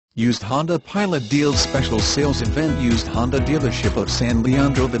Used Honda Pilot Deals Special Sales Event. Used Honda Dealership of San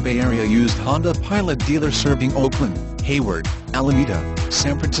Leandro, the Bay Area. Used Honda Pilot Dealer serving Oakland, Hayward, Alameda,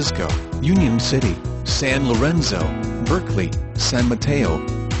 San Francisco, Union City, San Lorenzo, Berkeley, San Mateo,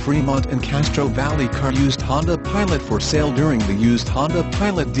 Fremont and Castro Valley. Car. Used Honda Pilot for sale during the Used Honda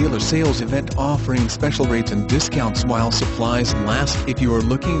Pilot Dealer Sales Event, offering special rates and discounts while supplies last. If you are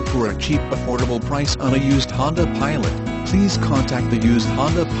looking for a cheap, affordable price on a used Honda Pilot, please contact the Used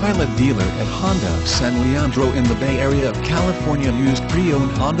Honda Pilot dealer at Honda of San Leandro in the Bay Area of California. Used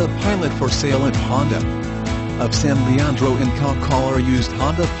pre-owned Honda Pilot for sale at Honda of San Leandro in Cal. Call our Used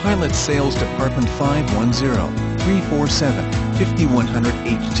Honda Pilot Sales Department 510-347-5100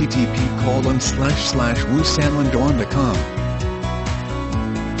 http://woosanlandon.com.